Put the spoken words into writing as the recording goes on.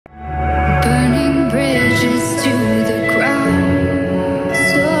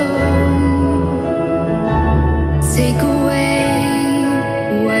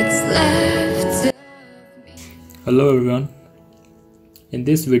In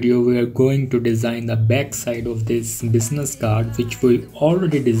this video, we are going to design the back side of this business card, which we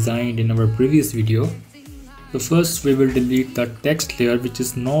already designed in our previous video. So first we will delete the text layer, which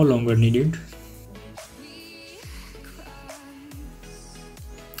is no longer needed.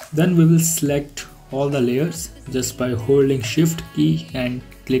 Then we will select all the layers just by holding Shift key and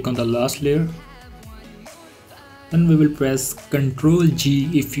click on the last layer. Then we will press Ctrl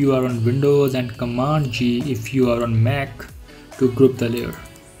G if you are on Windows and Command G if you are on Mac to group the layer.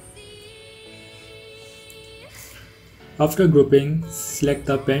 After grouping, select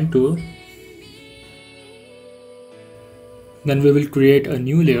the pen tool. Then we will create a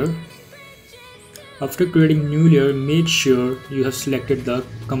new layer. After creating new layer, make sure you have selected the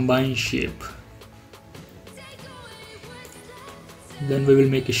combine shape. Then we will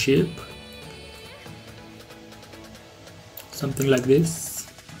make a shape, something like this.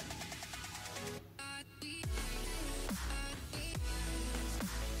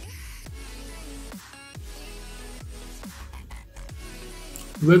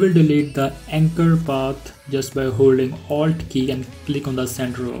 We will delete the anchor path just by holding Alt key and click on the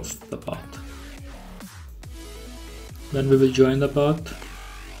center of the path. Then we will join the path.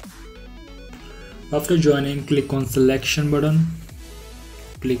 After joining, click on selection button,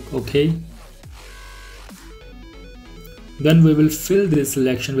 click OK. Then we will fill this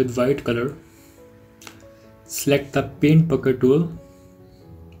selection with white color. Select the paint bucket tool,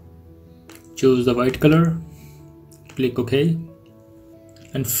 choose the white color, click OK,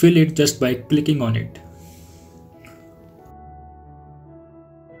 and fill it just by clicking on it.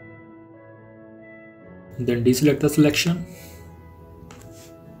 Then deselect the selection.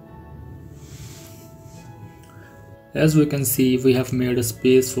 As we can see, we have made a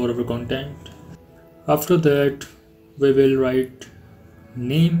space for our content. After that, we will write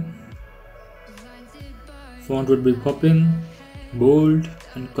name. Font would be Poppin, bold,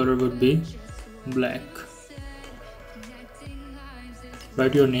 and color would be black.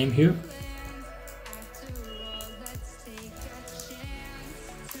 Write your name here.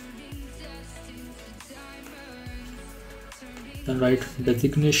 Then write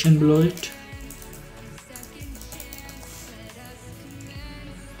designation below it.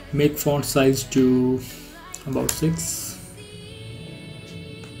 Make font size to about 6.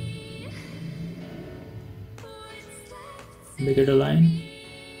 Make it a line.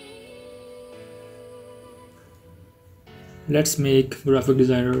 Let's make graphic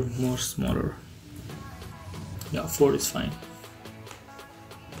designer more smaller. Yeah, 4 is fine.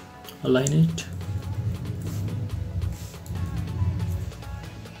 Align it.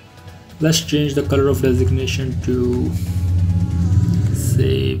 Let's change the color of designation to,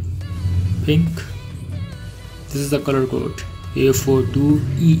 say, pink. This is the color code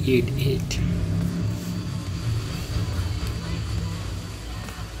A42E88.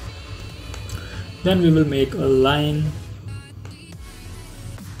 Then we will make a line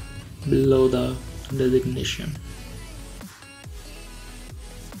below the designation.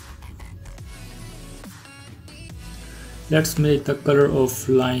 Let's make the color of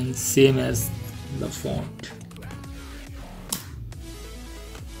line same as the font.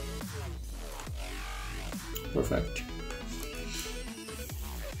 Perfect.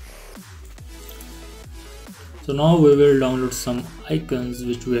 So now we will download some icons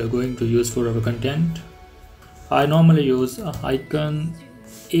which we are going to use for our content. I normally use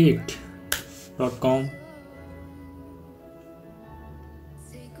icon8.com.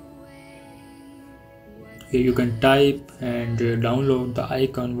 Here you can type and download the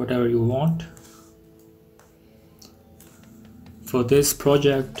icon whatever you want. For this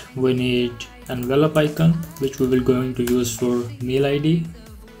project we need envelope icon which we will going to use for mail ID.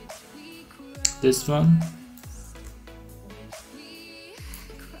 This one.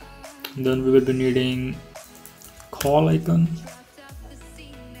 Then we will be needing call icon.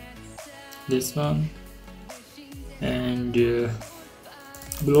 This one. And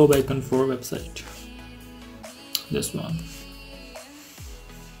globe icon for website. This one.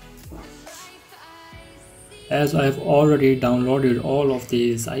 As I have already downloaded all of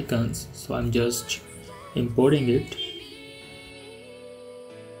these icons, so I'm just importing it.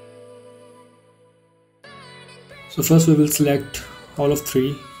 So first we will select all of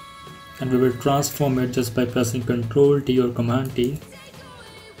 3 and we will transform it just by pressing Ctrl T or Command T.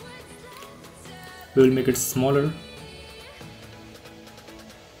 We will make it smaller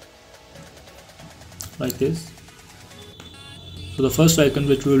like this. So the first icon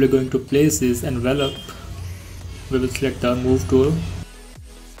which we will be going to place is envelope. We will select the move tool.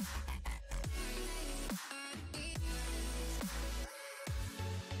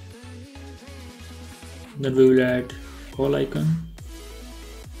 Then we will add call icon.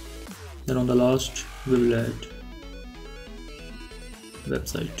 Then on the last we will add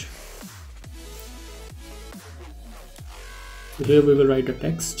website. So here we will write a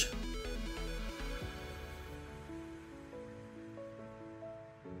text.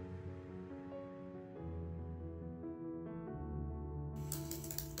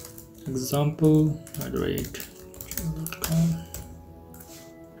 Example @gmail.com.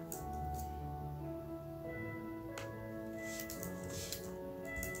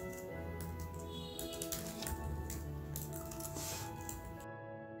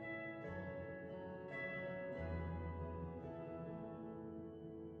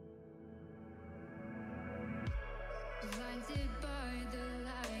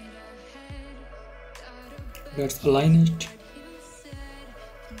 Let's align it.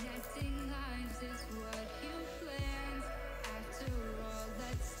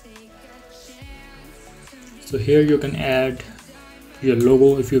 So here you can add your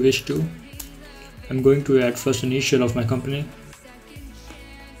logo if you wish to. I'm going to add first initial of my company.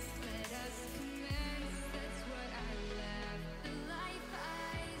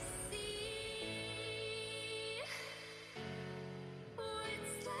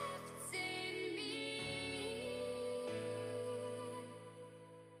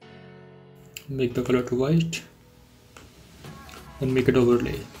 Make the color to white and make it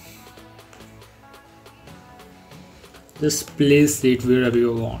overlay. Just place it wherever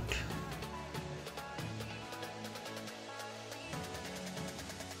you want.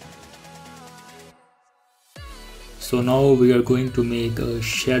 So now we are going to make a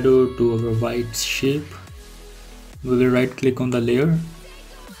shadow to our white shape. We will right click on the layer,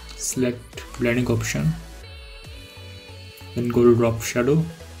 select blending option, then go to drop shadow.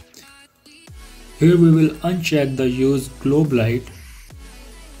 Here we will uncheck the use globe light.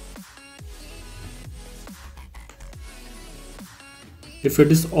 If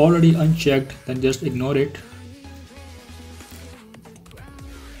it is already unchecked, then just ignore it.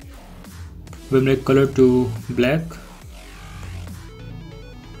 We'll make color to black.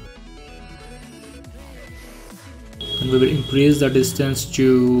 And we will increase the distance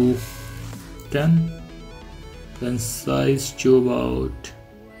to 10. Then size to about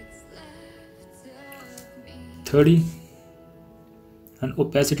 30 and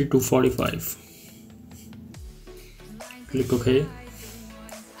opacity to 45. Click OK.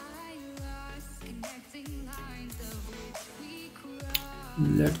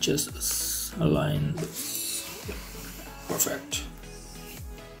 Let's just align this. Perfect.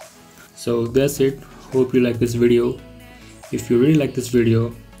 So that's it. Hope you like this video. If you really like this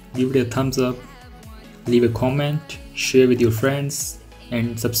video, give it a thumbs up, leave a comment, share with your friends,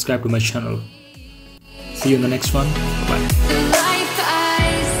 and subscribe to my channel. See you in the next one. Bye.